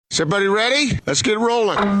Is everybody ready? Let's get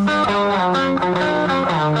rolling.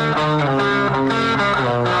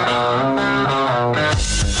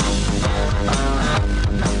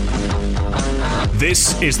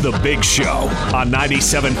 This is The Big Show on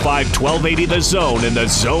 97.5, 1280 The Zone and The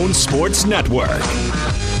Zone Sports Network.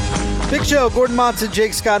 Big Show, Gordon Monson,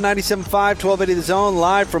 Jake Scott, 97.5, 1280 The Zone,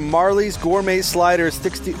 live from Marley's Gourmet Sliders,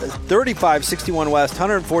 3561 West,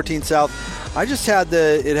 114 South. I just had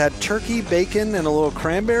it had turkey, bacon, and a little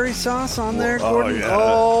cranberry sauce on there, Gordon.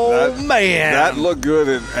 Yeah. Man. That looked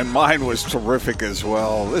good, and mine was terrific as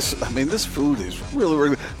well. This food is really, really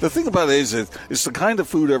good. The thing about it is it's the kind of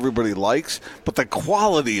food everybody likes, but the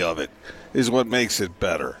quality of it is what makes it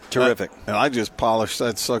better. Terrific. And I just polished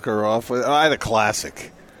that sucker off. I had a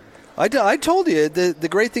classic. I told you, the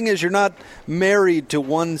great thing is you're not married to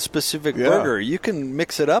one specific burger. You can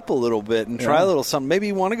mix it up a little bit and try a little something. Maybe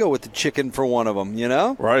you want to go with the chicken for one of them, you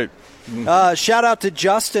know? Right. Shout out to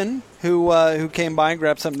Justin, who came by and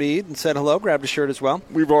grabbed something to eat and said hello, grabbed a shirt as well.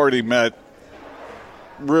 We've already met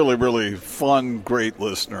really, really fun, great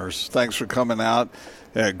listeners. Thanks for coming out,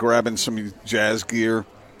 grabbing some jazz gear,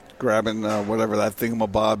 grabbing whatever that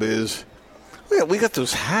thingamabob is. Yeah, we got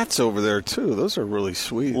those hats over there, too. Those are really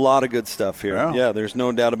sweet. A lot of good stuff here. Yeah, there's no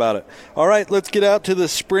doubt about it. All right, let's get out to the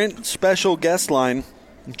Sprint special guest line.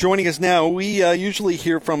 Joining us now, we usually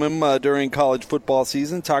hear from him during college football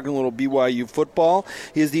season, talking a little BYU football.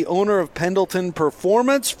 He is the owner of Pendleton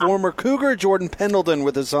Performance, former Cougar, Jordan Pendleton,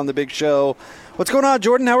 with us on The Big Show. What's going on,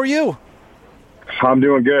 Jordan? How are you? I'm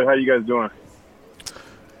doing good. How you guys doing?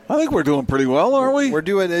 I think we're doing pretty well, aren't we? We're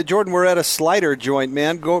doing, Jordan, we're at a slider joint,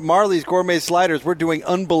 man. Marley's Gourmet Sliders. We're doing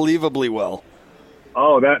unbelievably well.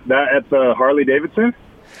 Oh, that at the Harley-Davidson?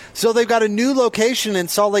 So they've got a new location in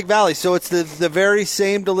Salt Lake Valley. So it's the very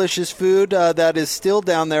same delicious food that is still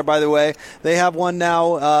down there, by the way. They have one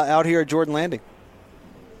now out here at Jordan Landing.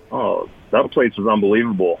 Oh, that place was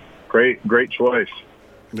unbelievable. Great choice.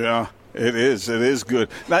 Yeah. It is. It is good.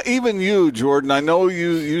 Now, even you, Jordan, I know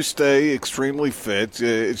you stay extremely fit.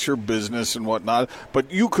 It's your business and whatnot,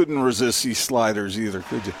 but you couldn't resist these sliders either,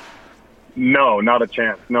 could you? No, not a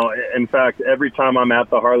chance. No, in fact, every time I'm at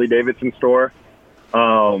the Harley-Davidson store,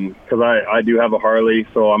 because I do have a Harley,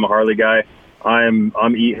 so I'm a Harley guy, I'm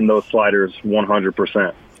eating those sliders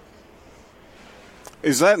 100%.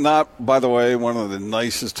 Is that not, by the way, one of the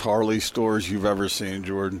nicest Harley stores you've ever seen,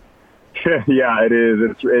 Jordan? Yeah, it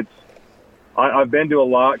is. It's I've been to a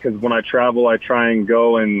lot because when I travel, I try and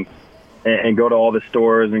go and go to all the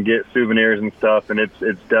stores and get souvenirs and stuff, and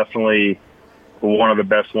it's definitely one of the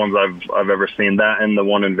best ones I've ever seen. That and the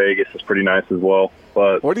one in Vegas is pretty nice as well.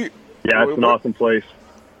 But it's an awesome place.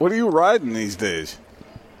 What are you riding these days?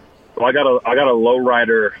 Well, I got a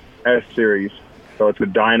lowrider S series, so it's a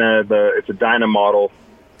Dyna model,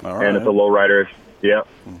 and it's a lowrider. Yeah.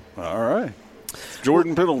 All right.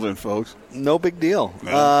 Jordan Pendleton, folks. No big deal.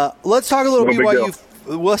 Let's talk a little BYU.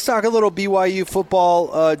 Let's talk a little BYU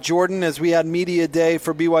football, Jordan. As we had media day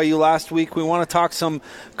for BYU last week, we want to talk some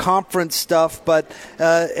conference stuff. But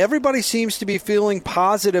everybody seems to be feeling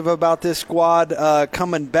positive about this squad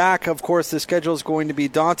coming back. Of course, the schedule is going to be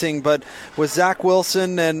daunting, but with Zach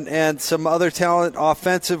Wilson and some other talent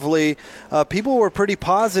offensively, people were pretty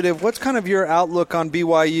positive. What's kind of your outlook on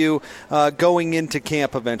BYU going into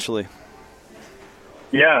camp eventually?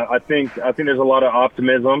 Yeah, I think there's a lot of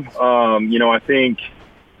optimism. I think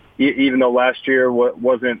even though last year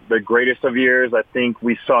wasn't the greatest of years, I think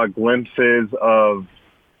we saw glimpses of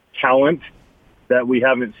talent that we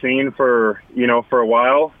haven't seen for a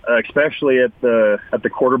while, especially at the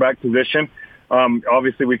quarterback position.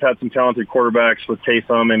 Obviously, we've had some talented quarterbacks with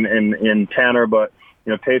Taysom and Tanner, but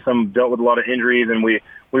Taysom dealt with a lot of injuries, and we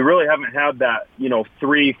really haven't had that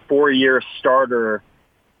 3-4 year starter.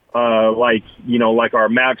 Like our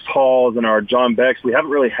Max Halls and our John Becks, we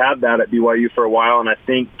haven't really had that at BYU for a while, and I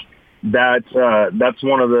think that's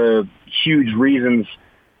one of the huge reasons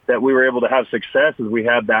that we were able to have success is we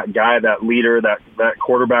had that guy, that leader, that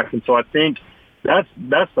quarterback, and so I think that's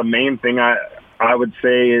the main thing I would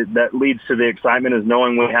say that leads to the excitement is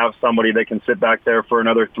knowing we have somebody that can sit back there for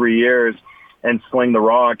another 3 years and sling the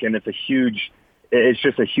rock, and it's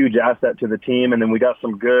just a huge asset to the team, and then we got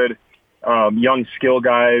some good young skill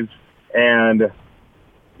guys, and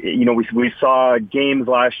we saw games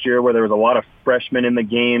last year where there was a lot of freshmen in the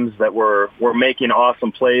games that were making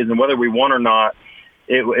awesome plays, and whether we won or not,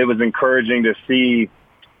 it was encouraging to see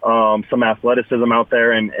some athleticism out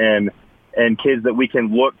there and kids that we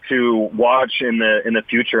can look to watch in the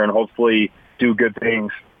future and hopefully do good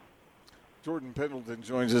things. Jordan Pendleton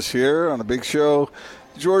joins us here on a big show.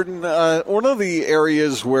 Jordan, one of the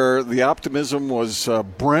areas where the optimism was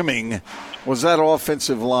brimming was that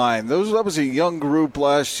offensive line. That was a young group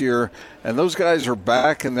last year, and those guys are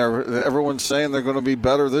back, and everyone's saying they're going to be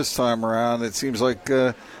better this time around. It seems like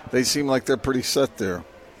they seem like they're pretty set there.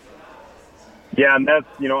 Yeah, and that's,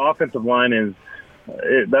 offensive line is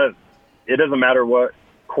it doesn't matter what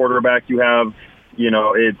quarterback you have,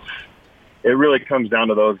 it really comes down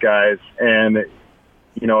to those guys. And,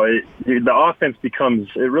 the offense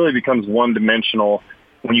really becomes one-dimensional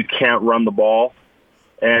when you can't run the ball.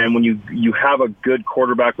 And when you have a good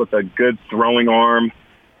quarterback with a good throwing arm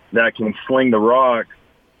that can sling the rock,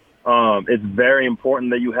 it's very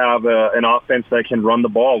important that you have an offense that can run the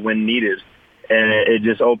ball when needed. And it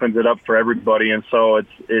just opens it up for everybody. And so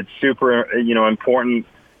it's super, important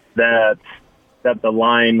that the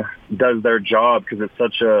line does their job, because it's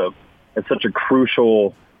such a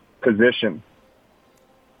crucial position.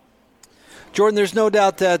 Jordan, there's no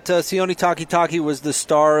doubt that Sione Takitaki was the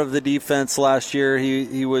star of the defense last year.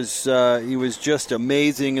 He was just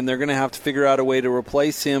amazing, and they're going to have to figure out a way to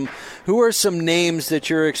replace him. Who are some names that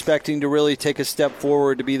you're expecting to really take a step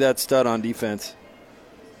forward to be that stud on defense?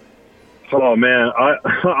 Oh man,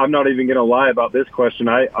 I'm not even going to lie about this question.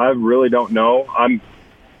 I really don't know.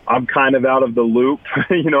 I'm kind of out of the loop,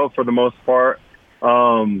 for the most part.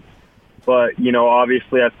 But,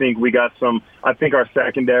 obviously I think I think our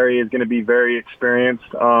secondary is going to be very experienced,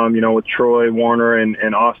 with Troy Warner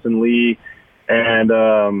and Austin Lee. And,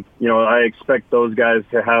 I expect those guys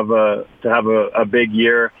to have a big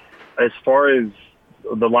year. As far as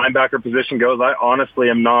the linebacker position goes, I honestly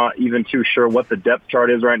am not even too sure what the depth chart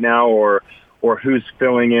is right now or who's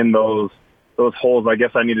filling in those holes. I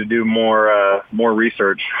guess I need to do more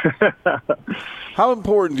research. How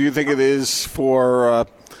important do you think it is for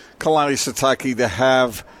Kalani Sitake to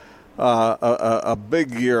have a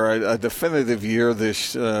big year, a definitive year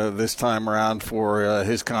this time around for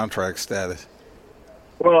his contract status?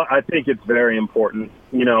 Well, I think it's very important,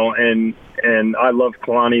 and I love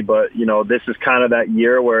Kalani, but, this is kind of that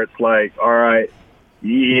year where it's like, all right,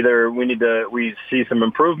 either we see some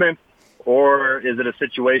improvement, or is it a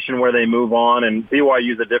situation where they move on? And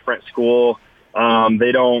BYU's a different school.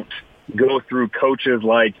 They don't go through coaches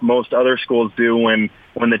like most other schools do when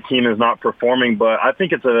the team is not performing. But I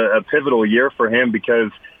think it's a pivotal year for him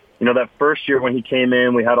because, that first year when he came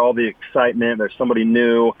in, we had all the excitement. There's somebody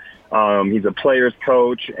new. He's a player's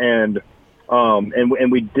coach, and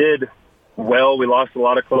we did well. We lost a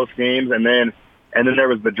lot of close games, and then there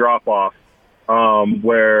was the drop off,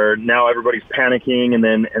 where now everybody's panicking, and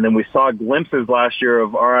then we saw glimpses last year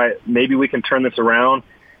of, all right, maybe we can turn this around.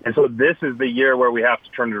 And so this is the year where we have to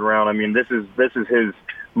turn it around. I mean, this is his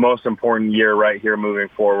most important year right here moving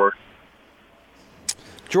forward.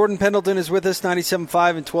 Jordan Pendleton is with us, 97.5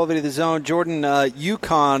 and 1280 The Zone. Jordan,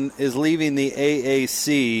 UConn is leaving the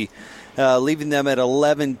AAC, leaving them at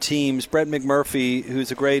 11 teams. Brett McMurphy, who's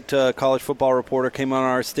a great college football reporter, came on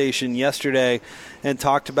our station yesterday and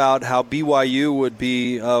talked about how BYU would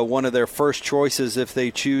be one of their first choices if they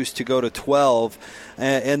choose to go to 12,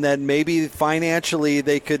 and that maybe financially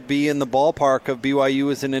they could be in the ballpark of BYU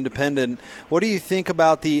as an independent. What do you think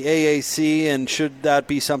about the AAC, and should that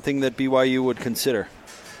be something that BYU would consider?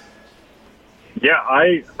 Yeah,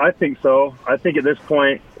 I think so. I think at this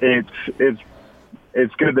point it's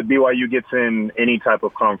good that BYU gets in any type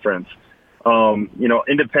of conference.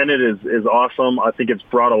 Independent is awesome. I think it's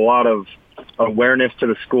brought a lot of awareness to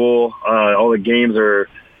the school. All the games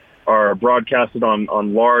are broadcasted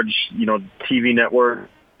on large, TV network,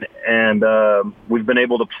 and we've been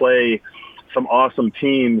able to play some awesome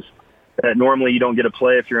teams that normally you don't get to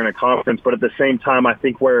play if you're in a conference. But at the same time, I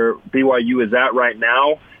think where BYU is at right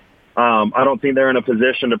now, I don't think they're in a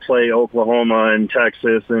position to play Oklahoma and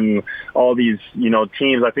Texas and all these,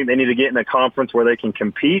 teams. I think they need to get in a conference where they can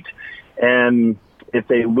compete. And if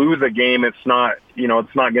they lose a game, it's not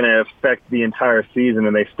going to affect the entire season,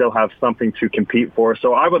 and they still have something to compete for.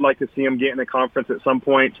 So I would like to see them get in a conference at some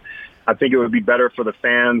point. I think it would be better for the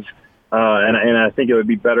fans, and I think it would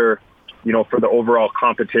be better, for the overall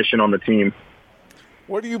competition on the team.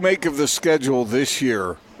 What do you make of the schedule this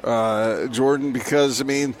year, Jordan? Because,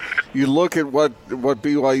 you look at what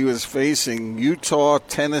BYU is facing: Utah,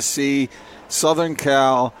 Tennessee, Southern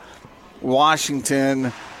Cal,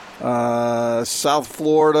 Washington, South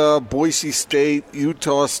Florida, Boise State,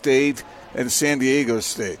 Utah State, and San Diego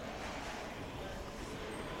State.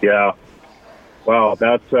 Yeah. Wow,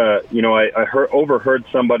 that's, I overheard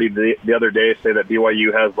somebody the other day say that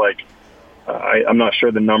BYU has, I'm not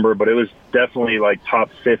sure the number, but it was definitely top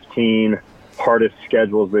 15 hardest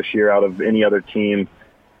schedules this year out of any other team.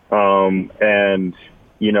 And,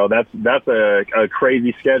 that's a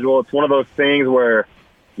crazy schedule. It's one of those things where,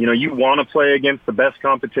 you want to play against the best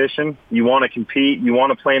competition. You want to compete. You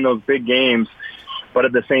want to play in those big games. But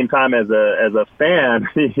at the same time, as a fan,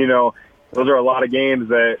 those are a lot of games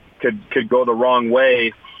that could go the wrong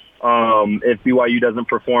way if BYU doesn't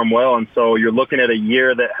perform well. And so you're looking at a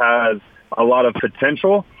year that has a lot of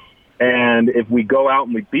potential. And if we go out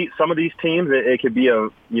and we beat some of these teams, it could be a,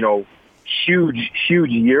 huge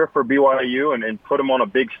year for BYU and put them on a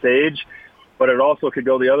big stage. But it also could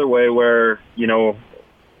go the other way where,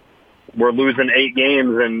 we're losing 8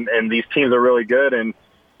 games and these teams are really good. And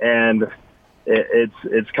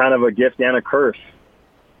it's kind of a gift and a curse.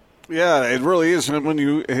 Yeah, it really is. And when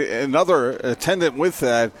another attendant with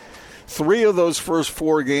that, 3 of those first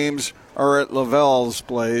 4 games are at Lavelle's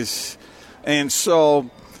place. And so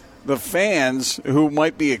the fans who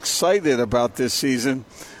might be excited about this season,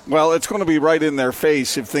 well, it's going to be right in their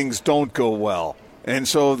face if things don't go well. And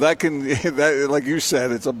so that like you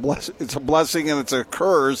said, it's a blessing and it's a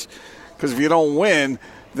curse, because if you don't win,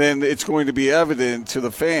 then it's going to be evident to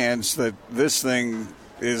the fans that this thing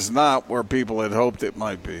is not where people had hoped it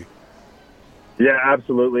might be. Yeah,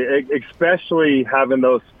 absolutely. Especially having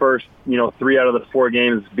those first, 3 out of the 4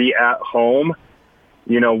 games be at home.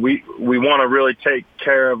 We want to really take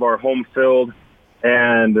care of our home field,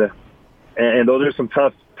 and those are some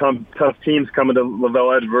tough teams coming to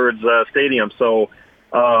Lavelle Edwards Stadium. So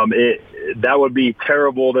that would be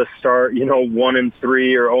terrible to start, 1-3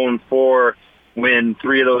 or 0-4 when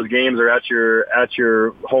 3 of those games are at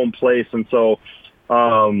your home place. And so,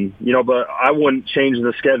 but I wouldn't change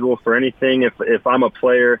the schedule for anything. If I'm a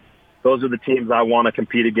player, those are the teams I want to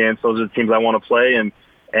compete against. Those are the teams I want to play.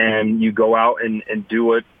 And you go out and do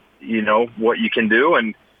what you can do.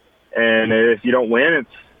 And if you don't win, it's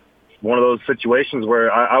one of those situations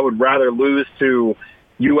where I would rather lose to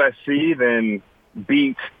USC than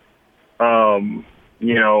beat, Idaho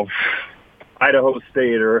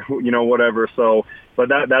State or, whatever. So, but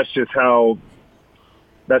that's just how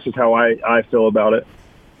I feel about it.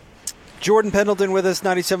 Jordan Pendleton with us,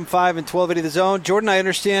 97.5 and 1280 The Zone. Jordan, I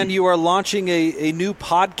understand you are launching a new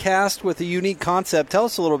podcast with a unique concept. Tell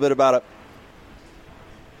us a little bit about it.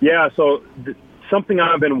 Yeah, so something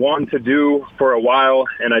I've been wanting to do for a while,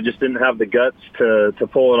 and I just didn't have the guts to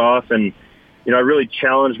pull it off. And, I really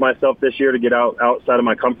challenged myself this year to get outside of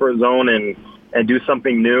my comfort zone and do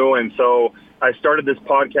something new. And so I started this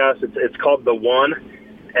podcast. It's called The One.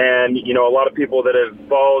 And, a lot of people that have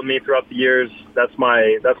followed me throughout the years, that's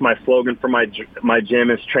my slogan for my gym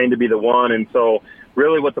is train to be the one. And so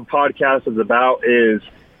really what the podcast is about is,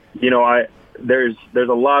 there's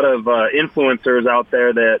a lot of influencers out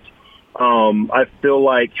there that I feel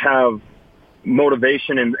like have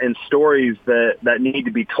motivation and stories that need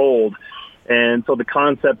to be told. And so the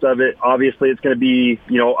concept of it, obviously, it's going to be,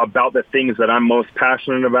 about the things that I'm most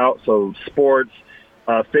passionate about. So sports,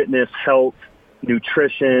 fitness, health,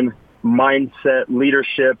 nutrition, mindset,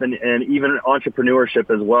 leadership, and even entrepreneurship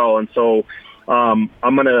as well. And so I'm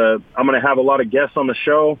gonna have a lot of guests on the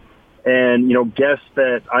show, and guests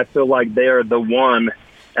that I feel like they are the one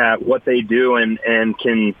at what they do and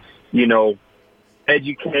can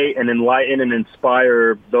educate and enlighten and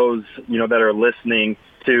inspire those that are listening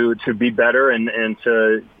to be better and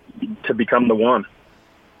to become the one.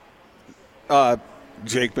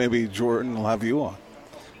 Jake, maybe Jordan will have you on.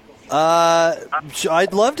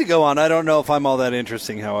 I'd love to go on. I don't know if I'm all that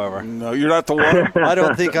interesting, however. No, you're not the one. I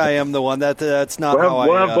don't think I am the one. That's not how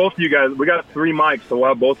we'll have both of you guys. We got 3 mics, so we'll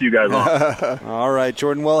have both of you guys on. All right,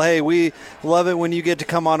 Jordan. Well, hey, we love it when you get to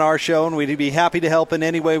come on our show, and we'd be happy to help in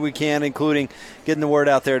any way we can, including getting the word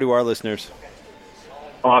out there to our listeners.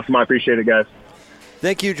 Awesome. I appreciate it, guys.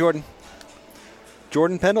 Thank you, Jordan.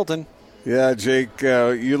 Jordan Pendleton. Yeah, Jake,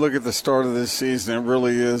 you look at the start of this season, it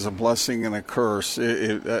really is a blessing and a curse.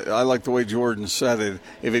 I like the way Jordan said it.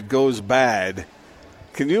 If it goes bad,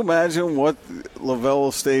 can you imagine what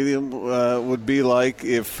Lavelle Stadium would be like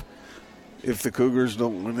if the Cougars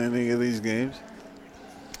don't win any of these games?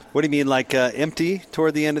 What do you mean, like empty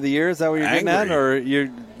toward the end of the year? Is that what you're getting at? Or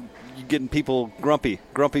you're getting people grumpy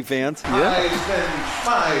fans? Yeah.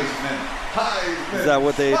 Heisman. Is that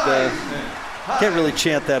what they'd... Can't really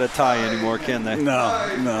chant that at Ty anymore, can they?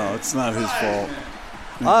 No, it's not his fault.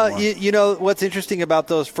 You know, what's interesting about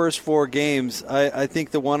those first 4 games, I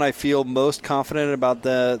think the one I feel most confident about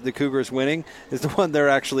the Cougars winning is the one they're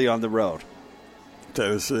actually on the road.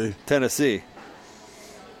 Tennessee.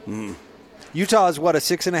 Utah is, what, a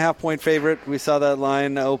 6.5-point favorite? We saw that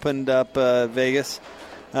line opened up Vegas.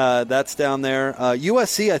 That's down there.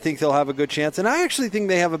 USC, I think they'll have a good chance. And I actually think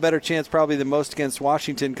they have a better chance probably than most against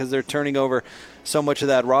Washington because they're turning over so much of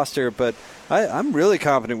that roster. But I'm really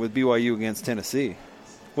confident with BYU against Tennessee.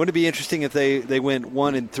 Wouldn't it be interesting if they went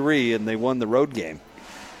 1-3 and they won the road game?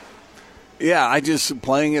 Yeah, I just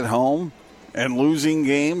playing at home and losing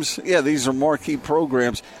games. Yeah, these are marquee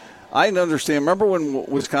programs. I understand. Remember when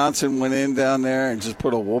Wisconsin went in down there and just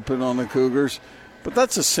put a whooping on the Cougars? But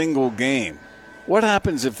that's a single game. What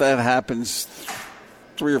happens if that happens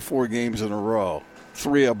 3 or 4 games in a row,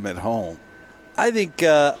 3 of them at home? I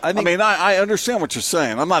understand what you're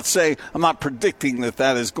saying. I'm not predicting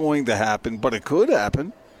that is going to happen, but it could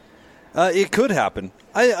happen. It could happen.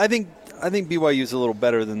 I think BYU is a little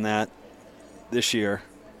better than that this year.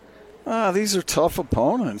 These are tough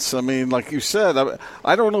opponents. I mean, like you said,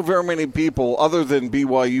 I don't know very many people other than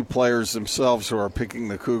BYU players themselves who are picking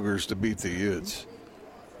the Cougars to beat the Utes.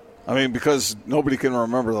 I mean, because nobody can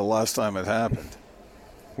remember the last time it happened.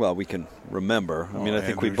 Well, we can remember. I mean, I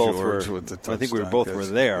think Andrew we both George were. with the I think we touchdown, both were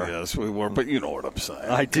there. Yes, we were. But you know what I'm saying.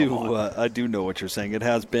 I do. I do know what you're saying. It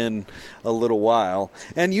has been a little while,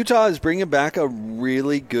 and Utah is bringing back a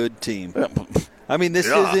really good team. I mean, this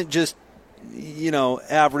isn't just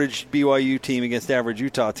average BYU team against average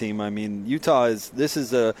Utah team. I mean,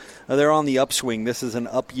 they're on the upswing. This is an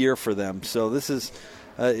up year for them. So this is.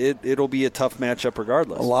 It'll be a tough matchup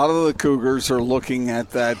regardless. A lot of the Cougars are looking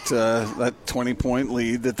at that 20-point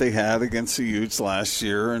lead that they had against the Utes last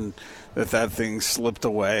year, and that thing slipped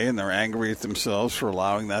away, and they're angry at themselves for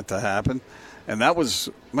allowing that to happen. And that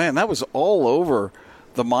was all over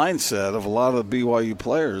the mindset of a lot of the BYU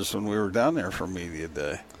players when we were down there for media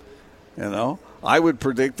day. I would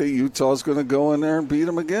predict that Utah's going to go in there and beat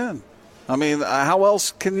them again. I mean, how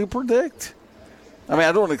else can you predict? I mean,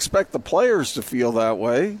 I don't expect the players to feel that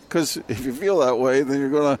way, because if you feel that way,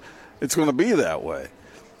 then it's going to be that way.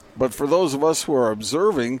 But for those of us who are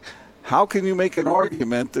observing, how can you make an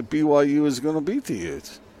argument that BYU is going to beat the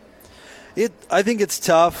Utes? I think it's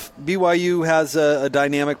tough. BYU has a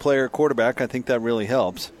dynamic player at quarterback. I think that really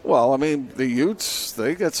helps. Well, I mean, the Utes,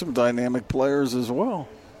 they got some dynamic players as well.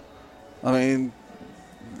 I mean,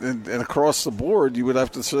 and across the board, you would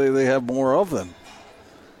have to say they have more of them.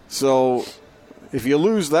 So if you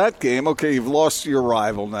lose that game, okay, you've lost to your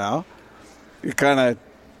rival now. You're kind of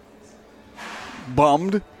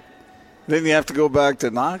bummed. Then you have to go back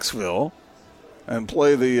to Knoxville and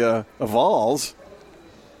play the Vols.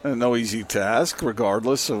 And no easy task,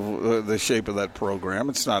 regardless of the shape of that program.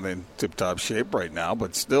 It's not in tip-top shape right now,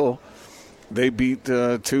 but still, they beat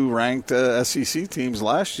 2 ranked SEC teams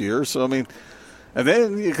last year. So, I mean, and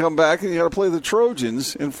then you come back and you got to play the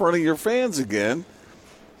Trojans in front of your fans again.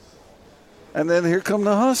 And then here come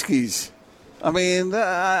the Huskies. I mean,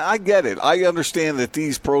 I get it. I understand that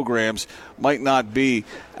these programs might not be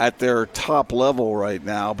at their top level right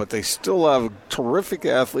now, but they still have terrific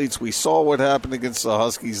athletes. We saw what happened against the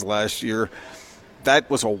Huskies last year. That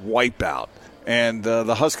was a wipeout. And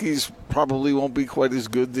the Huskies probably won't be quite as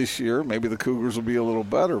good this year. Maybe the Cougars will be a little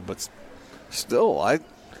better, but still,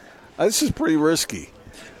 this is pretty risky.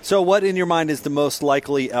 So what in your mind is the most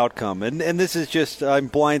likely outcome? And this is just,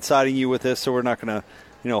 I'm blindsiding you with this, so we're not going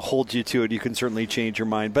to hold you to it. You can certainly change your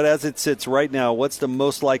mind. But as it sits right now, what's the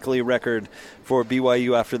most likely record for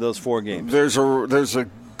BYU after those 4 games? There's a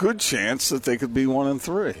good chance that they could be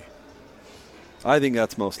 1-3. I think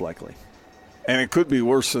that's most likely. And it could be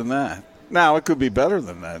worse than that. Now, it could be better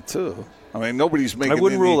than that, too. I mean, nobody's making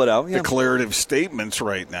rule it out. Yeah. Declarative statements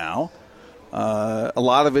right now. A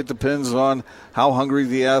lot of it depends on how hungry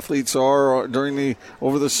the athletes are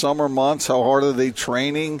over the summer months. How hard are they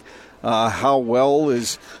training? How well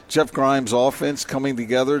is Jeff Grimes' offense coming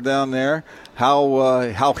together down there?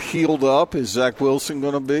 How healed up is Zach Wilson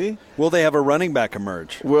going to be? Will they have a running back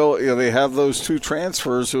emerge? Well, they have those 2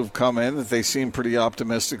 transfers who have come in that they seem pretty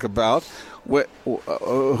optimistic about.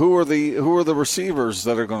 Who are the receivers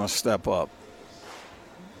that are going to step up?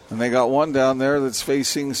 And they got one down there that's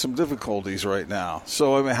facing some difficulties right now.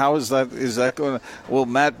 So, I mean, how is that? Is that going to? Will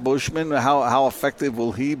Matt Bushman? How effective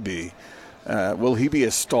will he be? Will he be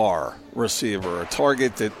a star receiver, a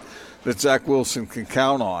target that Zach Wilson can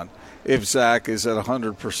count on if Zach is at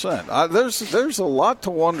 100%? There's a lot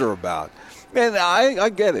to wonder about. And I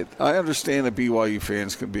get it. I understand that BYU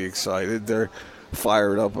fans can be excited. They're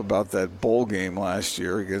fired up about that bowl game last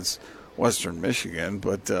year against Western Michigan,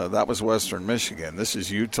 but that was Western Michigan. This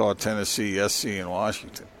is Utah, Tennessee, SC, and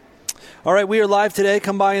Washington. All right, we are live today.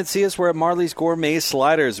 Come by and see us. We're at Marley's Gourmet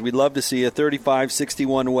Sliders. We'd love to see you.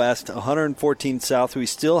 3561 West, 114 South. We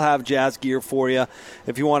still have Jazz gear for you.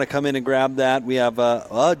 If you want to come in and grab that, we have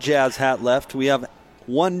a Jazz hat left. We have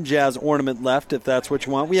one Jazz ornament left if that's what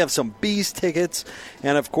you want. We have some Bees tickets.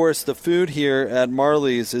 And, of course, the food here at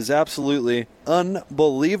Marley's is absolutely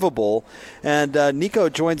unbelievable. And Nico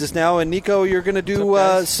joins us now. And, Nico, you're going to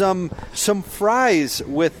do some fries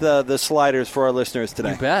with the sliders for our listeners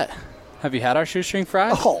today. You bet. Have you had our shoestring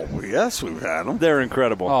fries? Oh, yes, we've had them. They're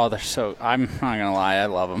incredible. Oh, they're so... I'm not going to lie. I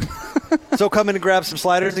love them. So come in and grab some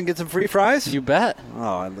sliders and get some free fries? You bet.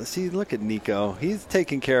 Oh, see, look at Nico. He's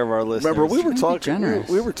taking care of our listeners. Remember,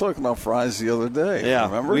 we were talking about fries the other day. Yeah,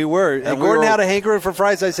 remember? we were. And Gordon had a hankering for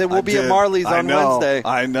fries. I said, we'll be at Marley's on Wednesday.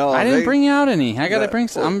 I know. I didn't bring you out any. I got to bring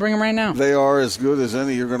some. I'm bringing them right now. They are as good as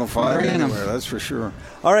any you're going to find anywhere, that's for sure.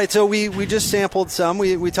 All right, so we just sampled some.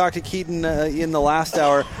 We talked to Keaton in the last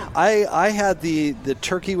hour. I had the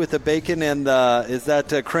turkey with the bacon and is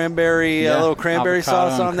that cranberry, a little cranberry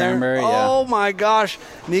sauce on there? Oh, my gosh.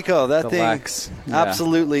 Nico, that thing,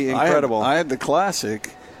 absolutely incredible. I had the classic,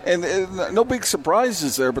 and no big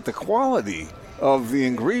surprises there, but the quality of the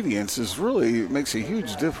ingredients makes a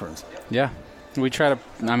huge difference. Yeah. We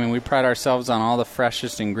pride ourselves on all the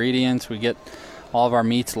freshest ingredients. We get all of our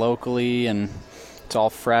meats locally, and it's all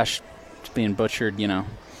fresh. It's being butchered,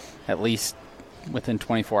 at least within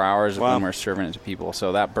 24 hours of when we're serving it to people.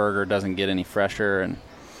 So that burger doesn't get any fresher, and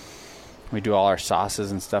we do all our sauces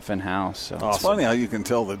and stuff in-house. So. It's funny how you can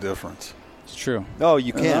tell the difference. It's true. Oh,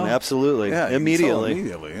 you can, absolutely. Yeah, immediately.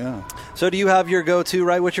 Yeah. So do you have your go-to,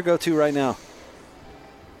 right? What's your go-to right now?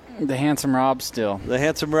 The Handsome Rob still. The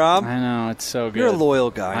Handsome Rob? I know, it's so good. You're a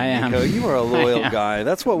loyal guy, I am. Nico. You are a loyal guy.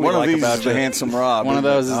 That's what we like about you. One of these is the Handsome Rob. One of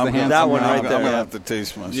those is the Handsome Rob. That one right there. I'm going to have to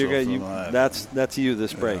taste myself. That's you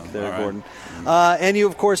this break there, right. Gordon. And you,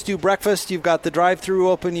 of course, do breakfast. You've got the drive-thru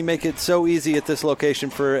open. You make it so easy at this location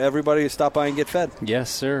for everybody to stop by and get fed.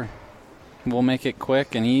 Yes, sir. We'll make it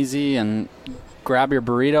quick and easy, and grab your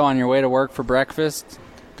burrito on your way to work for breakfast.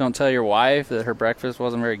 Don't tell your wife that her breakfast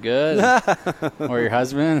wasn't very good, or your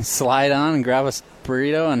husband. Slide on and grab a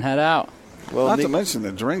burrito and head out. Well, not to mention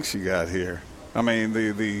the drinks you got here. I mean,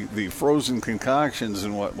 the frozen concoctions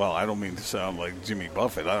and what. Well, I don't mean to sound like Jimmy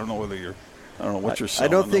Buffett. I don't know what you're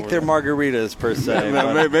selling. I don't think they're margaritas per se.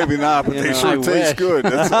 Maybe not, but they sure taste good.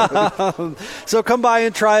 So come by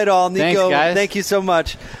and try it all. Nico, thanks, guys. Thank you so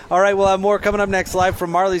much. All right, we'll have more coming up next, live from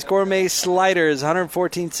Marley's Gourmet Sliders,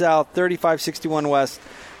 114 South, 3561 West,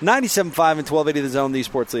 97.5 and 1280 The Zone, the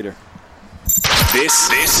sports leader.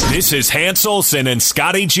 This is Hans Olsen and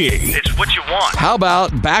Scotty G. It's what you want. How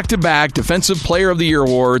about back-to-back Defensive Player of the Year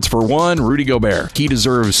awards for one, Rudy Gobert? He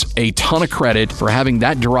deserves a ton of credit for having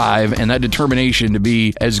that drive and that determination to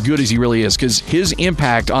be as good as he really is, because his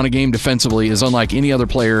impact on a game defensively is unlike any other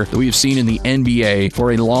player that we have seen in the NBA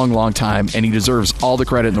for a long, long time, and he deserves all the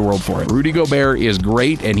credit in the world for it. Rudy Gobert is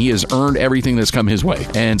great, and he has earned everything that's come his way,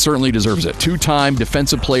 and certainly deserves it. Two-time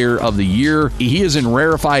Defensive Player of the Year. He is in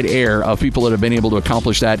rarefied air of people that have been able to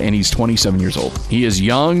accomplish that, and he's 27 years old. He is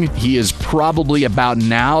young. He is probably about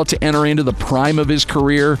now to enter into the prime of his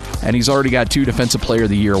career, and he's already got 2 Defensive Player of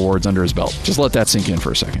the Year awards under his belt. Just let that sink in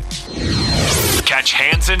for a second. Catch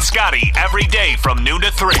Hans and Scotty every day from noon to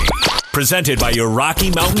 3. Presented by your Rocky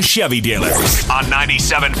Mountain Chevy dealers on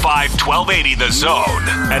 97.5 1280 The Zone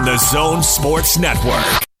and The Zone Sports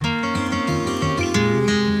Network.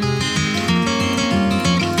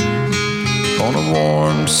 On a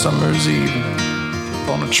warm summer's evening,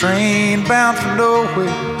 on a train bound for nowhere,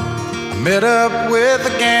 I met up with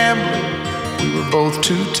a gambler. We were both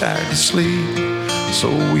too tired to sleep, so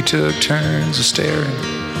we took turns of staring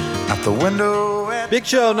out the window. Big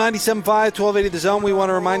Show, 97.5, 1280 The Zone. We want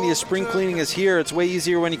to remind you, spring cleaning is here. It's way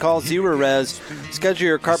easier when you call Zero Res. Schedule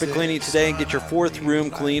your carpet cleaning today and get your 4th room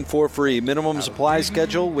clean for free. Minimum supply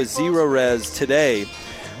schedule with Zero Res today.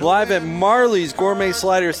 Live at Marley's Gourmet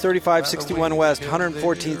Sliders, 3561 West,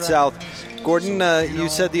 114 South. Gordon, you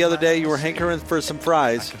said the other day you were hankering for some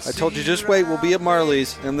fries. I told you, just wait, we'll be at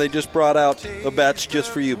Marley's, and they just brought out a batch just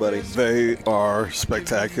for you, buddy. They are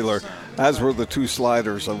spectacular, as were the 2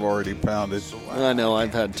 sliders I've already pounded. I know,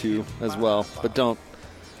 I've had 2 as well, but don't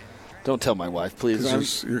tell my wife,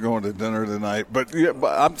 please. You're going to dinner tonight. But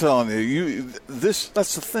I'm telling you, that's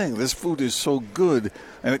the thing. This food is so good,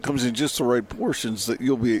 and it comes in just the right portions that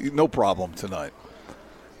you'll be no problem tonight.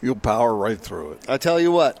 You'll power right through it. I tell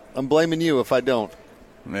you what, I'm blaming you if I don't.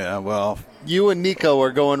 Yeah, well. You and Nico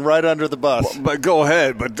are going right under the bus. But go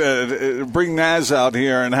ahead. But bring Naz out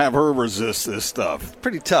here and have her resist this stuff. It's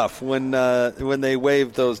pretty tough when they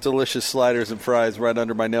wave those delicious sliders and fries right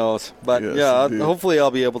under my nose. But, yes, hopefully I'll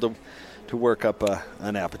be able to work up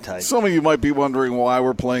an appetite. Some of you might be wondering why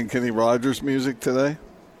we're playing Kenny Rogers music today.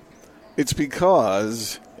 It's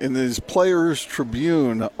because in this Players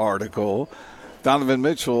Tribune article, Donovan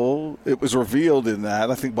Mitchell, it was revealed in that,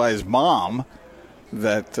 I think by his mom,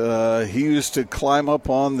 that he used to climb up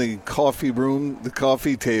on the coffee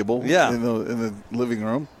table in the living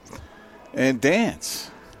room and dance.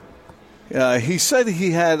 He said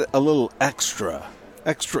he had a little extra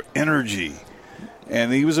energy,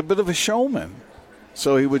 and he was a bit of a showman.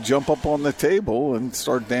 So he would jump up on the table and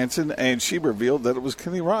start dancing, and she revealed that it was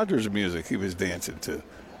Kenny Rogers music he was dancing to.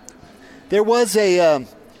 There was a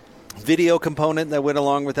video component that went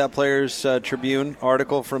along with that Players Tribune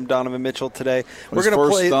article from Donovan Mitchell today. We're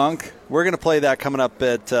going to play that coming up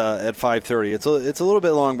at 5:30. It's a little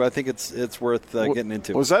bit long, but I think it's worth getting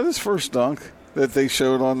into. Was that his first dunk that they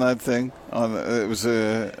showed on that thing? It was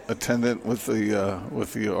a attendant with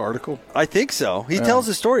the article. I think so. He tells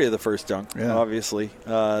the story of the first dunk, obviously,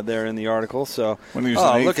 there in the article. So, when he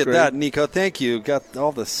was in look grade. At that, Nico. Thank you. Got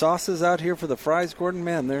all the sauces out here for the fries, Gordon.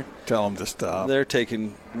 Man, tell them to stop. They're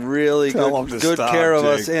taking really good care of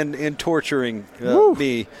us and torturing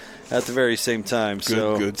me at the very same time.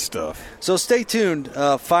 Good stuff. So stay tuned.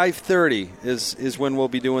 5:30 is when we'll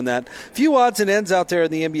be doing that. Few odds and ends out there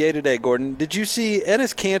in the NBA today, Gordon. Did you see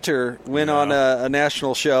Enes Kanter went on a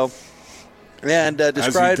national show and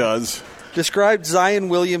described Zion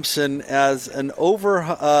Williamson as an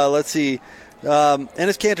Enes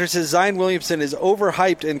Kanter says Zion Williamson is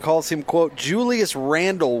overhyped and calls him, quote, Julius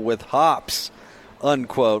Randle with hops,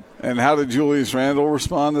 unquote. And how did Julius Randle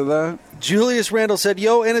respond to that? Julius Randle said,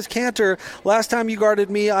 yo, Enes Kanter, last time you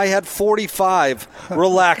guarded me, I had 45.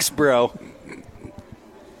 Relax, bro.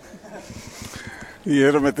 He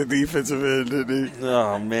hit him at the defensive end, didn't he?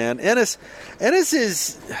 Oh, man. Enes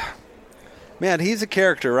is... Man, he's a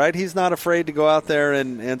character, right? He's not afraid to go out there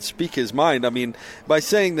and speak his mind. I mean, by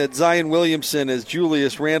saying that Zion Williamson is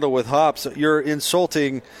Julius Randle with hops, you're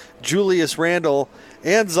insulting Julius Randle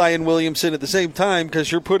and Zion Williamson at the same time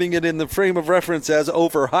because you're putting it in the frame of reference as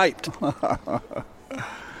overhyped.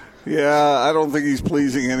 Yeah, I don't think he's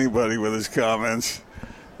pleasing anybody with his comments.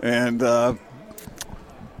 And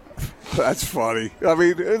that's funny. I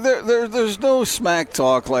mean, there's no smack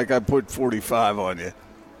talk like I put 45 on you.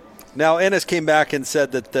 Now, Enes came back and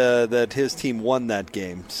said that his team won that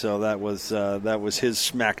game, so that was his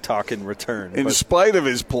smack talk in return. In spite of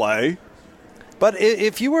his play. But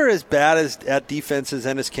if you were as bad at defense as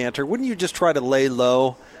Enes Kanter, wouldn't you just try to lay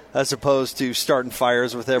low as opposed to starting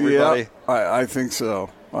fires with everybody? Yeah, I think so.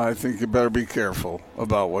 I think you better be careful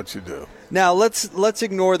about what you do. Now, let's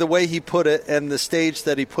ignore the way he put it and the stage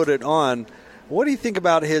that he put it on. What do you think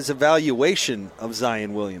about his evaluation of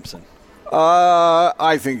Zion Williamson?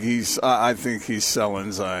 I think he's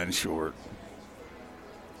selling Zion short.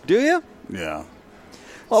 Do you? Yeah.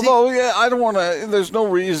 Although, I don't want to. There's no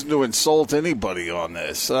reason to insult anybody on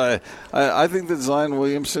this. I think that Zion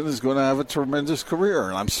Williamson is going to have a tremendous career,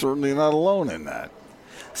 and I'm certainly not alone in that.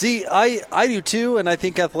 See, I do too, and I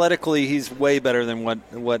think athletically he's way better than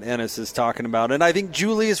what Enes is talking about. And I think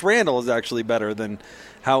Julius Randle is actually better than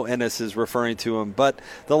how Enes is referring to him. But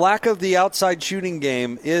the lack of the outside shooting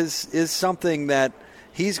game is something that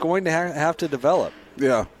he's going to have to develop.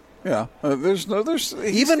 Yeah.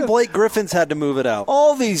 Even Blake Griffin's had to move it out.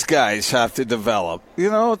 All these guys have to develop.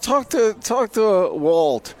 Talk to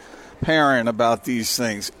Walt Perrin about these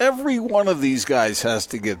things. Every one of these guys has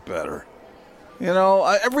to get better.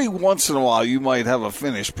 Every once in a while you might have a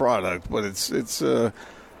finished product, but it's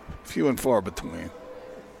few and far between.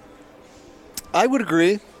 I would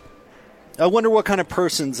agree. I wonder what kind of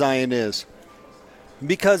person Zion is.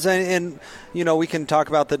 Because, we can talk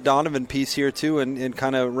about the Donovan piece here, too, and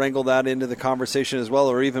kind of wrangle that into the conversation as well,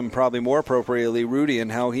 or even probably more appropriately, Rudy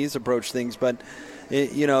and how he's approached things. But,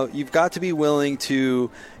 you've got to be willing to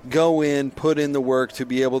go in, put in the work to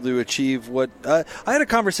be able to achieve what I had a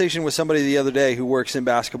conversation with somebody the other day who works in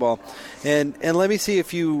basketball, and let me see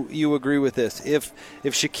if you agree with this. If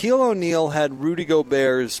Shaquille O'Neal had Rudy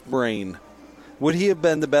Gobert's brain, would he have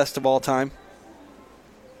been the best of all time?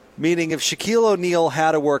 Meaning, if Shaquille O'Neal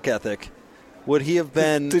had a work ethic, would he have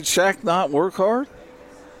been... Did Shaq not work hard?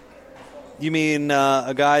 You mean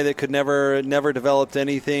a guy that could never developed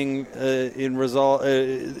anything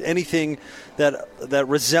anything that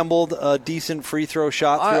resembled a decent free throw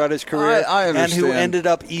shot throughout his career, I understand. And who ended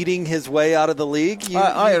up eating his way out of the league?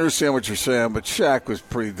 I understand what you're saying, but Shaq was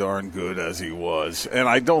pretty darn good as he was, and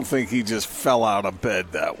I don't think he just fell out of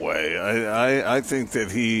bed that way. I think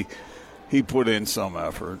that he put in some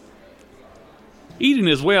effort. Eating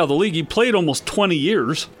his way out of the league, he played almost 20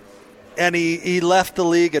 years. And he left the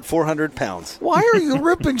league at 400 pounds. Why are you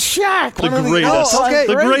ripping Shaq?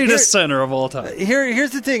 The greatest center of all time.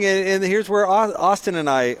 Here's the thing, and here's where Austin and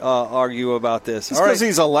I argue about this. It's because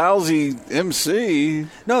he's a lousy MC.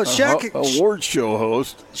 No, Shaq, award show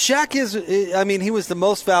host. Shaq is. I mean, he was the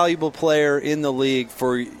most valuable player in the league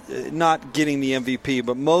for not getting the MVP,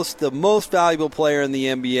 but the most valuable player in the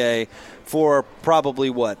NBA for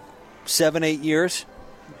probably 7-8 years.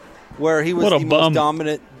 Where he was the most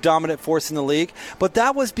dominant force in the league. But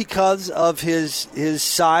that was because of his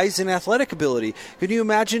size and athletic ability. Can you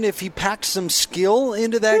imagine if he packed some skill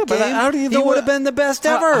into that game? How do you know he would have been the best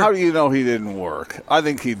ever. How do you know he didn't work? I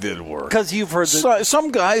think he did work. Because you've heard some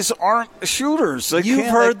guys aren't shooters. You've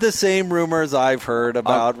heard the same rumors I've heard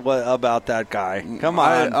about that guy. Come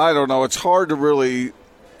on. I don't know. It's hard to really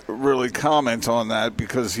comment on that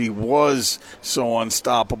because he was so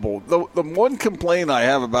unstoppable. The one complaint I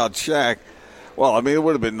have about Shaq, it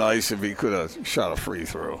would have been nice if he could have shot a free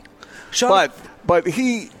throw. But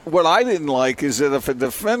what I didn't like is that if a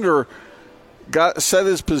defender set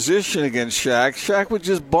his position against Shaq would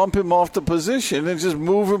just bump him off the position and just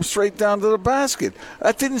move him straight down to the basket.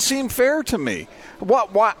 That didn't seem fair to me.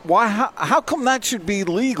 Why? How come that should be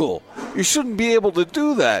legal? You shouldn't be able to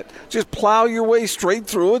do that. Just plow your way straight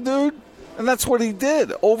through it, dude. And that's what he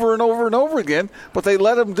did over and over and over again. But they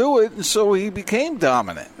let him do it, and so he became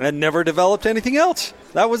dominant. And never developed anything else.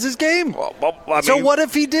 That was his game. So what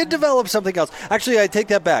if he did develop something else? Actually, I take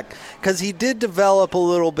that back. Because he did develop a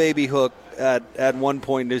little baby hook at one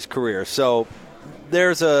point in his career. So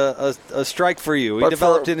there's a strike for you. He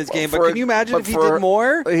developed in his game. But can you imagine if he did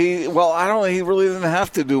more? He really didn't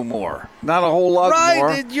have to do more. Not a whole lot more.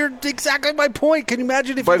 Right. You're exactly my point. Can you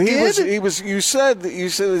imagine if he did? He was. You said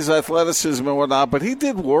his athleticism and whatnot, but he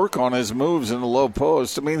did work on his moves in the low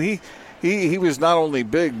post. I mean, he was not only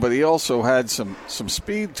big, but he also had some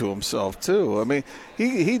speed to himself too. I mean,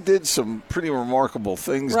 he did some pretty remarkable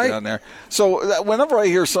things down there. So whenever I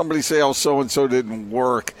hear somebody say, "Oh, so and so didn't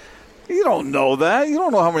work," you don't know that. You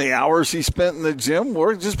don't know how many hours he spent in the gym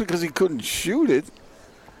work just because he couldn't shoot it.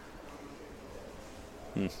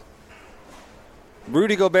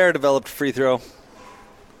 Rudy Gobert developed a free throw.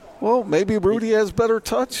 Well, maybe Rudy has better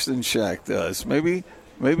touch than Shaq does. Maybe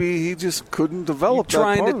he just couldn't develop that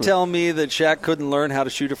part. You're trying to tell me that Shaq couldn't learn how to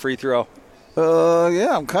shoot a free throw?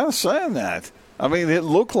 Yeah, I'm kind of saying that. I mean, it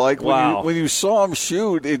looked like when you saw him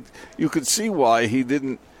shoot, you could see why he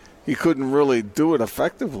couldn't really do it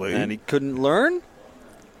effectively. And he couldn't learn?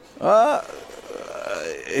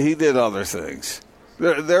 He did other things.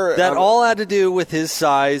 All had to do with his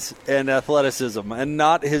size and athleticism and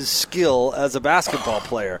not his skill as a basketball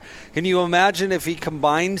player. Can you imagine if he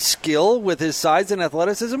combined skill with his size and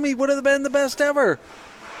athleticism? He would have been the best ever.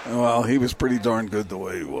 Well, he was pretty darn good the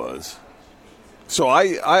way he was. So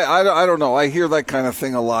I don't know. I hear that kind of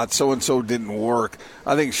thing a lot. So-and-so didn't work.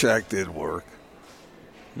 I think Shaq did work.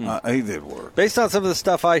 He did work. Based on some of the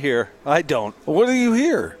stuff I hear, I don't. What do you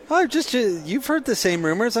hear? You've heard the same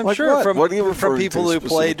rumors, I'm like sure, what? from people who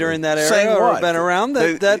played during that era or have been around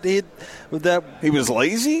that he was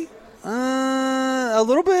lazy. A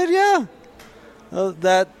little bit, yeah.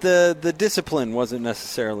 That the discipline wasn't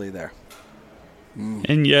necessarily there.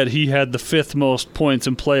 And yet he had the 5th most points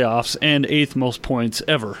in playoffs and 8th most points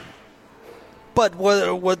ever. But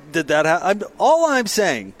what did that have? All I'm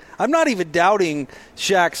saying, I'm not even doubting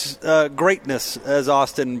Shaq's greatness, as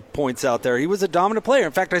Austin points out there. He was a dominant player.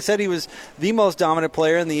 In fact, I said he was the most dominant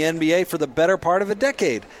player in the NBA for the better part of a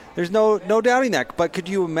decade. There's no doubting that. But could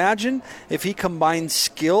you imagine if he combined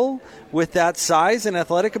skill with that size and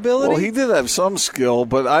athletic ability? Well, he did have some skill,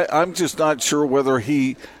 but I'm just not sure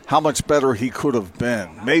how much better he could have been.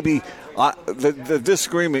 Maybe the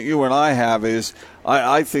disagreement you and I have is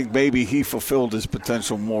I think maybe he fulfilled his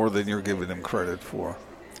potential more than you're giving him credit for.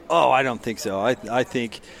 Oh, I don't think so. I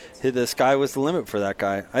think the sky was the limit for that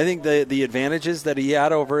guy. I think the advantages that he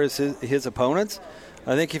had over his opponents,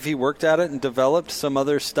 I think if he worked at it and developed some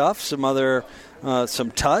other stuff, some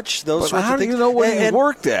touch, those sorts of things. How do you know what he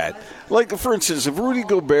worked at? Like, for instance, if Rudy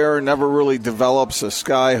Gobert never really develops a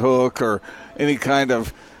sky hook or any kind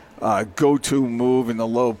of go-to move in the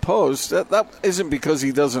low post, that isn't because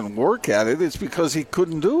he doesn't work at it. It's because he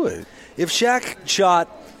couldn't do it. If Shaq shot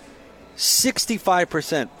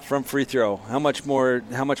 65% from free throw, how much more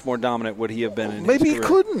dominant would he have been in his career? Maybe he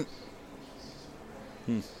couldn't.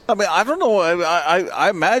 I mean, I don't know. I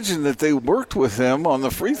imagine that they worked with him on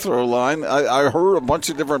the free throw line. I heard a bunch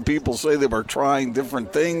of different people say they were trying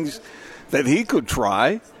different things that he could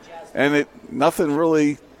try, and nothing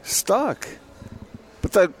really stuck.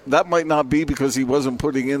 But that might not be because he wasn't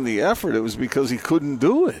putting in the effort. It was because he couldn't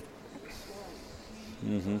do it.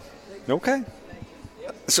 Mm-hmm. Okay.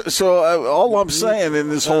 So all I'm saying in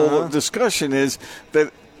this whole discussion is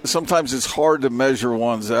that sometimes it's hard to measure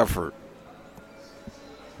one's effort.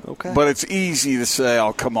 Okay. But it's easy to say,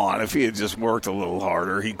 oh, come on, if he had just worked a little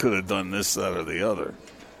harder, he could have done this, that, or the other.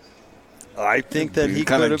 I think that he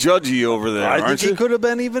kind of judgy over there. I think he could have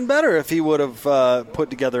been even better if he would have put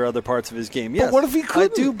together other parts of his game. Yes, but what if he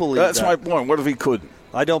couldn't? I do believe that's my point. What if he couldn't?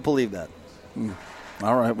 I don't believe that.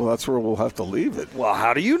 All right, well, that's where we'll have to leave it. Well,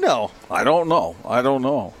 how do you know? I don't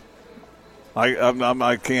know.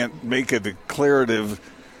 I can't make a declarative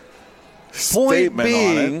statement Point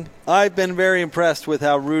being, on it. I've been very impressed with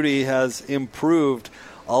how Rudy has improved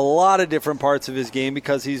a lot of different parts of his game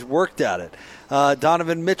because he's worked at it.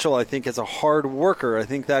 Donovan Mitchell, I think, is a hard worker. I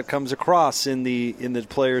think that comes across in the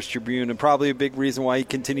Players Tribune, and probably a big reason why he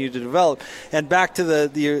continued to develop. And back to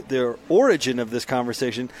the origin of this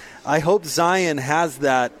conversation, I hope Zion has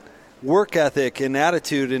that work ethic and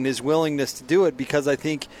attitude and his willingness to do it, because I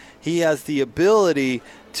think he has the ability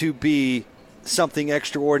to be something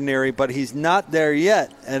extraordinary, but he's not there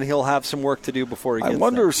yet, and he'll have some work to do before he gets there. I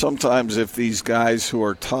wonder sometimes if these guys who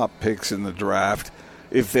are top picks in the draft,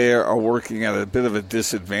 if they are working at a bit of a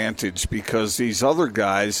disadvantage because these other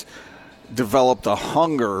guys developed a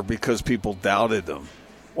hunger because people doubted them,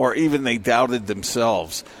 or even they doubted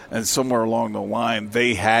themselves, and somewhere along the line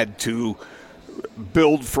they had to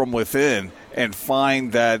build from within and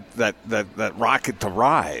find that rocket to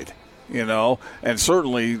ride. And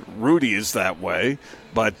certainly Rudy is that way,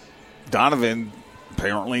 but Donovan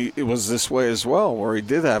apparently it was this way as well, where he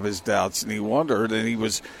did have his doubts and he wondered, and he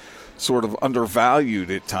was sort of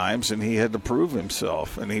undervalued at times, and he had to prove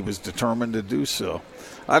himself, and he was determined to do so.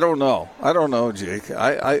 I don't know, Jake.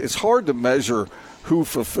 It's hard to measure who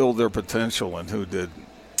fulfilled their potential and who didn't.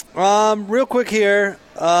 Real quick here,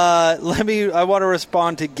 I want to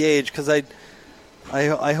respond to Gage, because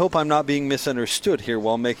I hope I'm not being misunderstood here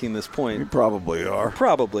while making this point. You probably are.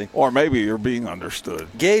 Probably. Or maybe you're being understood.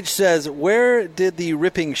 Gage says, where did the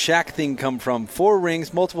ripping Shaq thing come from? 4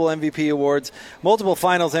 rings, multiple MVP awards, multiple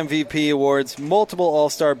finals MVP awards, multiple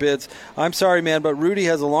all-star bids. I'm sorry, man, but Rudy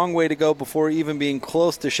has a long way to go before even being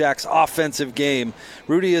close to Shaq's offensive game.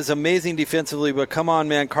 Rudy is amazing defensively, but come on,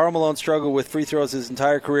 man. Karl Malone struggled with free throws his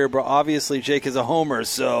entire career, but obviously Jake is a homer,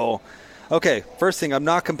 so... Okay, first thing, I'm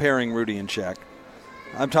not comparing Rudy and Shaq.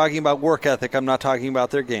 I'm talking about work ethic. I'm not talking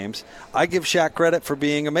about their games. I give Shaq credit for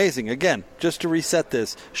being amazing. Again, just to reset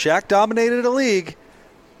this, Shaq dominated a league,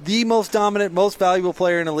 the most dominant, most valuable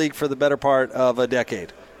player in a league for the better part of a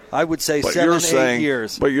decade. I would say 7-8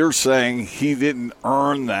 years. But you're saying he didn't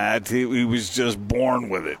earn that. He was just born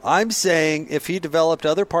with it. I'm saying if he developed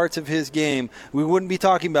other parts of his game, we wouldn't be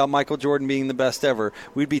talking about Michael Jordan being the best ever.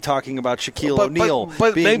 We'd be talking about Shaquille O'Neal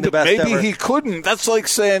being the best ever. Maybe he couldn't. That's like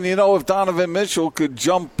saying, if Donovan Mitchell could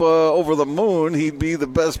jump over the moon, he'd be the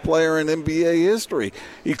best player in NBA history.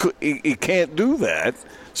 He can't do that.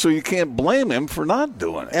 So you can't blame him for not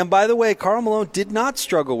doing it. And by the way, Karl Malone did not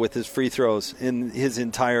struggle with his free throws in his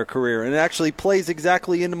entire career. And it actually plays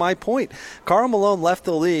exactly into my point. Karl Malone left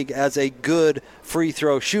the league as a good free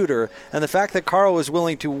throw shooter. And the fact that Karl was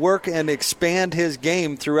willing to work and expand his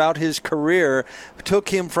game throughout his career took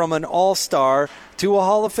him from an all-star to a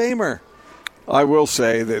Hall of Famer. I will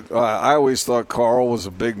say that I always thought Karl was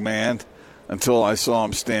a big man until I saw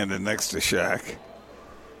him standing next to Shaq.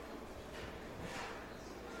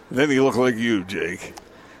 Then he looked like you, Jake.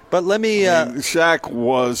 But let me... Shaq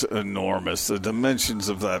was enormous. The dimensions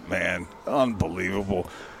of that man, unbelievable.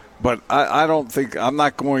 But I don't think... I'm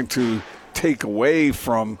not going to take away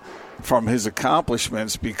from his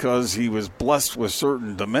accomplishments because he was blessed with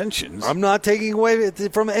certain dimensions. I'm not taking away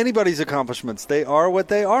from anybody's accomplishments. They are what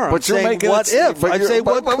they are. But I'm saying what if. I'm saying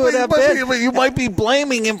what could have been. But you might be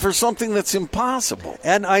blaming him for something that's impossible.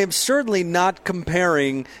 And I am certainly not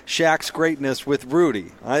comparing Shaq's greatness with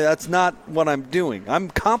Rudy. That's not what I'm doing. I'm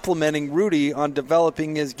complimenting Rudy on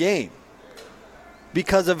developing his game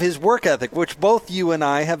because of his work ethic, which both you and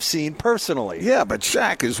I have seen personally. Yeah, but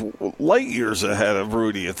Shaq is light years ahead of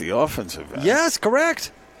Rudy at the offensive end. Yes,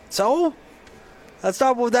 correct. So that's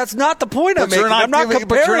not the point I'm making. I'm not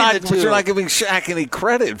comparing the two. But you're not giving Shaq any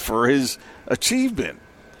credit for his achievement.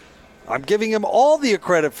 I'm giving him all the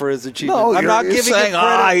credit for his achievement. No, I'm not giving saying, him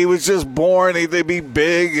credit. he was just born, he'd be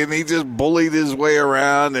big, and he just bullied his way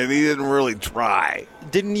around, and he didn't really try.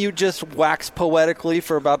 Didn't you just wax poetically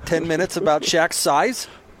for about 10 minutes about Shaq's size?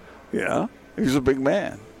 Yeah, he's a big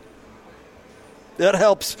man. That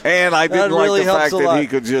helps. And I didn't like really the fact that lot. he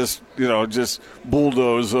could just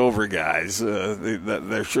bulldoze over guys.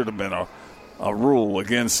 There should have been a rule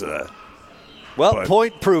against that. Well,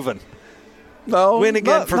 point proven. win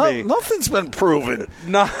again for me. Nothing's been proven.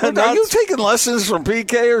 Are you taking lessons from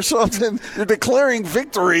PK or something? You're declaring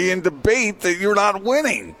victory in debate that you're not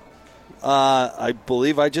winning. I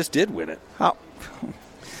believe I just did win it. How?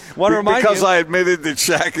 Because I admitted that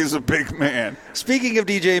Shaq is a big man. Speaking of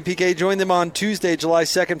DJ and PK, join them on Tuesday, July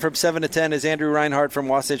 2nd from 7 to 10 as Andrew Reinhardt from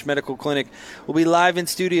Wasatch Medical Clinic will be live in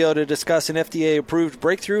studio to discuss an FDA-approved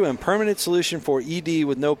breakthrough and permanent solution for ED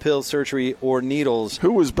with no pills, surgery, or needles.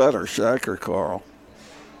 Who was better, Shaq or Carl?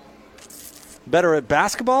 Better at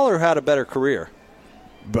basketball or had a better career?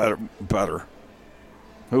 Better.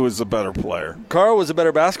 Who was the better player? Carl was a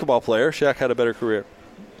better basketball player. Shaq had a better career.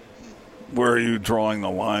 Where are you drawing the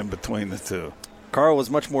line between the two? Carl was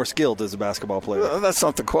much more skilled as a basketball player. That's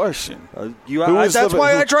not the question. That's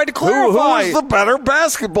why I tried to clarify. Who was the better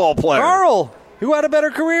basketball player? Carl. Who had a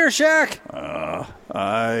better career, Shaq?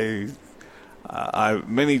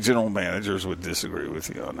 Many general managers would disagree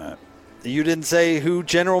with you on that. You didn't say who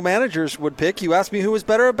general managers would pick. You asked me who was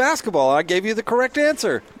better at basketball. I gave you the correct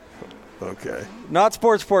answer. Okay. Not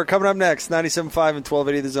Sports Report coming up next, 97.5 and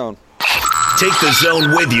 1280 The Zone. Take the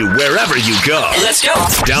Zone with you wherever you go. Let's go.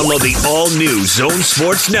 Download the all-new Zone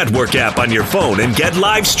Sports Network app on your phone and get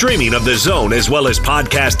live streaming of the Zone as well as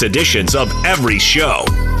podcast editions of every show.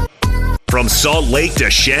 From Salt Lake to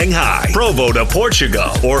Shanghai, Provo to Portugal,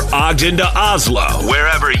 or Ogden to Oslo,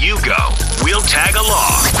 wherever you go, we'll tag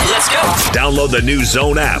along. Let's go. Download the new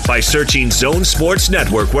Zone app by searching Zone Sports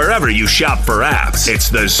Network wherever you shop for apps. It's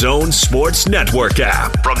the Zone Sports Network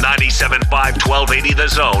app from 97.5 1280 The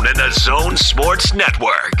Zone and the Zone Sports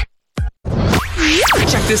Network.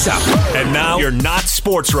 Check this out. And now your Not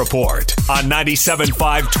Sports Report on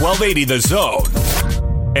 97.5 1280 The Zone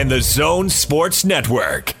and the Zone Sports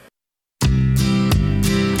Network.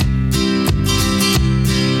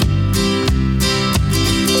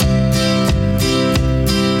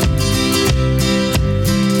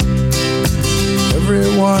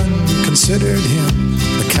 Everyone considered him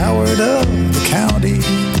the coward of the county.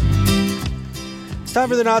 It's time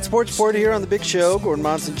for the Not Sports Report here on the Big Show. Gordon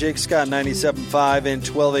Monson, Jake Scott, 97.5 and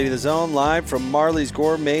 1280 The Zone, live from Marley's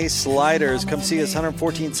Gourmet Sliders. Come see us,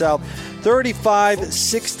 114 South,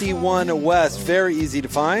 3561 West. Very easy to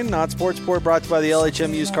find. Not Sports Report brought to you by the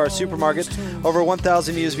LHM Used Car Supermarket. Over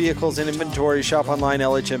 1,000 used vehicles in inventory. Shop online,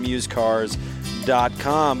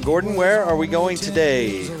 LHMusedcars.com. Gordon, where are we going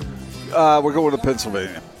today? We're going to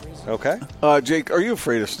Pennsylvania. Okay. Jake, are you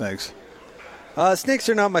afraid of snakes? Snakes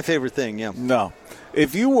are not my favorite thing, yeah. No.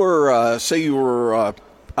 If you were, say you were out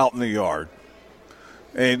in the yard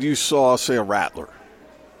and you saw, say, a rattler.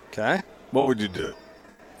 Okay. What would you do?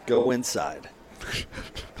 Go inside.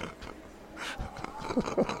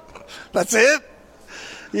 That's it?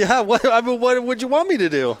 Yeah, what would you want me to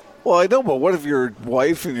do? Well, I know, but what if your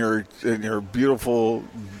wife and your beautiful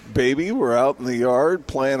baby were out in the yard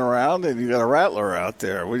playing around and you got a rattler out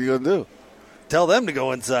there? What are you going to do? Tell them to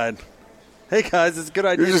go inside. Hey, guys, it's a good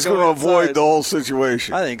idea. You're just going to avoid the whole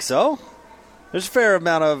situation. I think so. There's a fair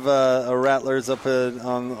amount of rattlers up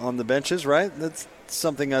on the benches, right? That's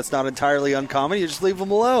something that's not entirely uncommon. You just leave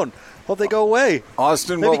them alone. Hope they go away.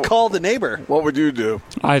 Austin, maybe call the neighbor. What would you do?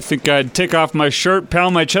 I think I'd take off my shirt,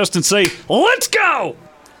 pound my chest, and say, "Let's go!"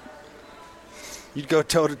 You'd go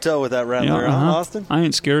toe-to-toe with that rattler, yeah, huh, Austin? I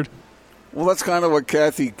ain't scared. Well, that's kind of what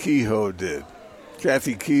Kathy Kehoe did.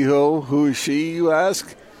 Kathy Kehoe, who is she, you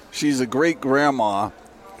ask? She's a great-grandma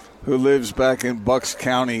who lives back in Bucks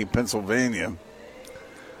County, Pennsylvania.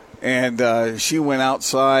 And she went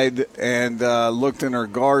outside and looked in her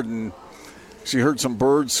garden. She heard some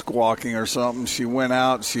birds squawking or something. She went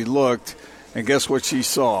out, she looked, and guess what she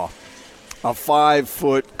saw? A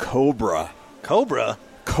 5-foot cobra. Cobra?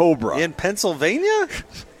 Cobra. In Pennsylvania?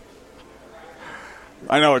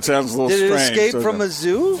 I know, it sounds a little strange. Did it escape from a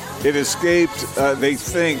zoo? It escaped. They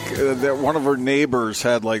think that one of her neighbors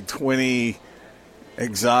had like 20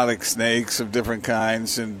 exotic snakes of different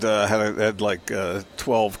kinds and had like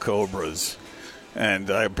 12 cobras.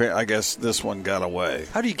 And I guess this one got away.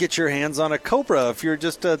 How do you get your hands on a cobra if you're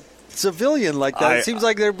just a civilian like that? It seems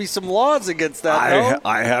like there'd be some laws against that, no?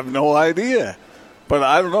 I have no idea. But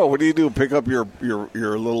I don't know. What do you do? Pick up your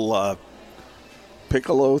little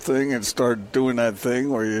piccolo thing and start doing that thing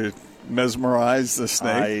where you mesmerize the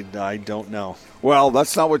snake? I don't know. Well,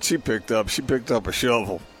 that's not what she picked up. She picked up a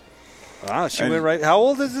shovel. Ah, she went right. How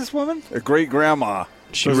old is this woman? A great-grandma.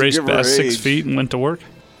 She raced past 6 feet and went to work?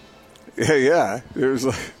 Yeah. It was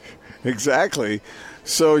exactly.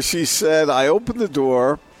 So she said, I opened the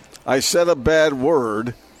door. I said a bad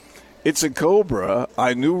word. It's a cobra.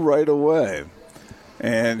 I knew right away.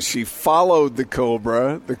 And she followed the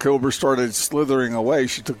cobra. The cobra started slithering away.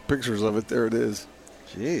 She took pictures of it. There it is.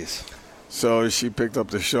 Jeez. So she picked up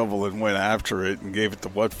the shovel and went after it and gave it the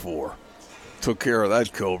what for. Took care of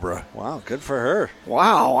that cobra. Wow, good for her.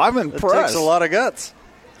 Wow, I'm impressed. It takes a lot of guts.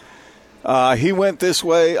 He went this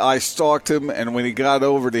way. I stalked him, and when he got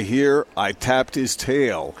over to here, I tapped his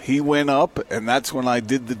tail. He went up, and that's when I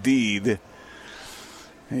did the deed.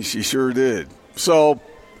 And she sure did. So,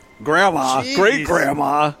 Grandma,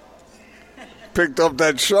 great-grandma, picked up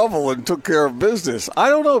that shovel and took care of business. I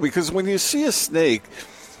don't know, because when you see a snake,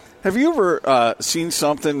 have you ever seen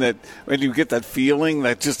something that when you get that feeling,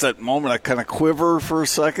 that just that moment, I kind of quiver for a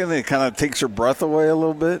second, it kind of takes your breath away a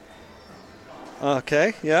little bit?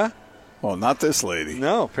 Okay, yeah. Well, not this lady.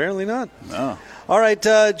 No, apparently not. No. All right,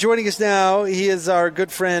 joining us now, he is our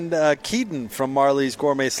good friend Keaton from Marley's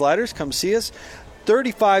Gourmet Sliders. Come see us.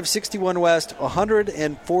 3561 West,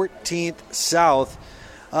 114th South.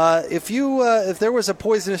 If there was a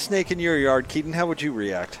poisonous snake in your yard, Keaton, how would you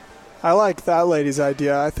react? I like that lady's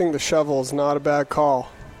idea. I think the shovel is not a bad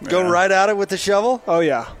call. Go right at it with the shovel? Oh,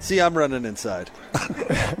 yeah. See, I'm running inside.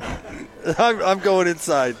 I'm going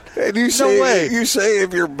inside. And you say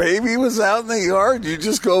if your baby was out in the yard, you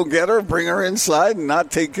just go get her, bring her inside, and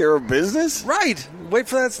not take care of business? Right. Wait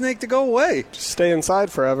for that snake to go away. Just stay inside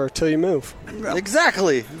forever till you move.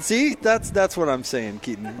 Exactly. See, that's what I'm saying,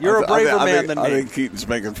 Keaton. You're a braver man than me. I think Keaton's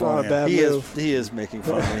making fun of you. He is making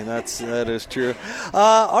fun of me. That is true.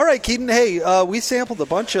 All right, Keaton. Hey, we sampled a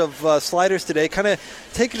bunch of sliders today. Kind of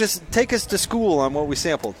take us to school on what we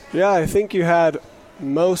sampled. Yeah, I think you had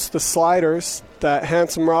most of the sliders. That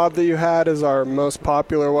Handsome Rob that you had is our most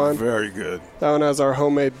popular one. Very good. That one has our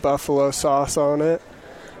homemade buffalo sauce on it.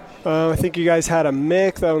 I think you guys had a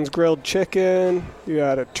Mick. That one's grilled chicken. You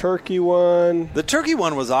had a turkey one. The turkey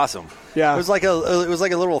one was awesome. Yeah, it was like a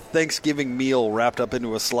little Thanksgiving meal wrapped up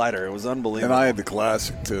into a slider. It was unbelievable. And I had the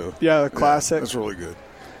classic too. Yeah, the classic. That's really good.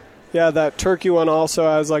 Yeah, that turkey one also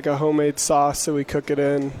has like a homemade sauce, so we cook it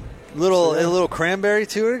in. A little cranberry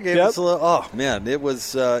to it. Gave us a little. Oh man, it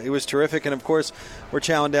was terrific. And of course, we're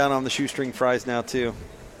chowing down on the shoestring fries now too.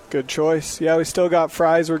 Good choice. Yeah, we still got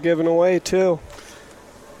fries we're giving away too.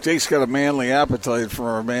 Jake's got a manly appetite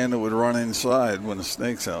for a man that would run inside when a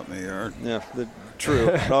snake's out in the yard. Yeah, true.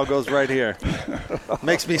 It all goes right here.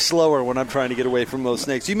 Makes me slower when I'm trying to get away from those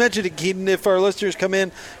snakes. You mentioned it, Keaton. If our listeners come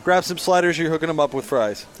in, grab some sliders, you're hooking them up with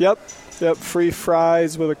fries. Yep. Free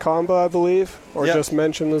fries with a combo, I believe, or just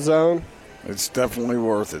mention the zone. It's definitely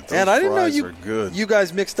worth it. Those and I didn't know are good. You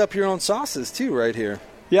guys mixed up your own sauces too, right here.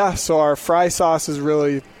 Yeah. So our fry sauce is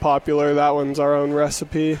really popular. That one's our own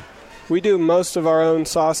recipe. We do most of our own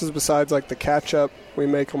sauces besides like the ketchup. We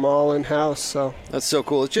make them all in house. So that's so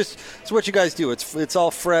cool. It's what you guys do. It's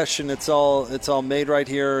all fresh and it's all made right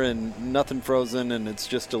here and nothing frozen and it's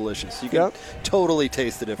just delicious. You can totally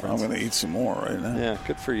taste the difference. I'm going to eat some more right now. Yeah,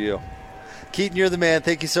 good for you. Keaton, you're the man.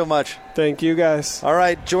 Thank you so much. Thank you, guys. All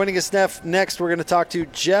right, joining us next, we're going to talk to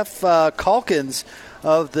Jeff Calkins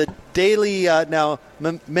of the Daily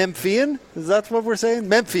Memphian. Is that what we're saying?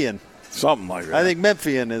 Memphian. Something like that. I think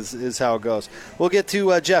Memphian is how it goes. We'll get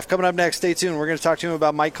to Jeff coming up next. Stay tuned. We're going to talk to him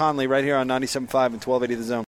about Mike Conley right here on 97.5 and 1280 The Zone.